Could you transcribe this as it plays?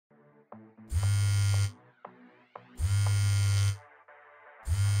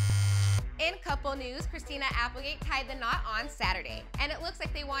In couple news, Christina Applegate tied the knot on Saturday, and it looks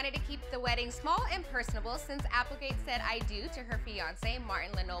like they wanted to keep the wedding small and personable since Applegate said "I do" to her fiance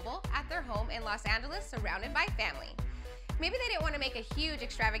Martyn LeNoble at their home in Los Angeles surrounded by family. Maybe they didn't want to make a huge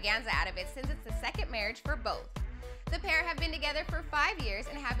extravaganza out of it since it's the second marriage for both. The pair have been together for 5 years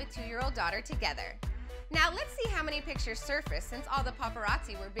and have a 2-year-old daughter together. Now let's see how many pictures surfaced since all the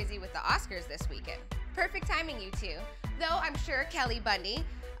paparazzi were busy with the Oscars this weekend. Perfect timing, you two. Though I'm sure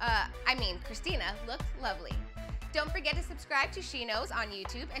Christina looked lovely. Don't forget to subscribe to She Knows on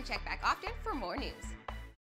YouTube and check back often for more news.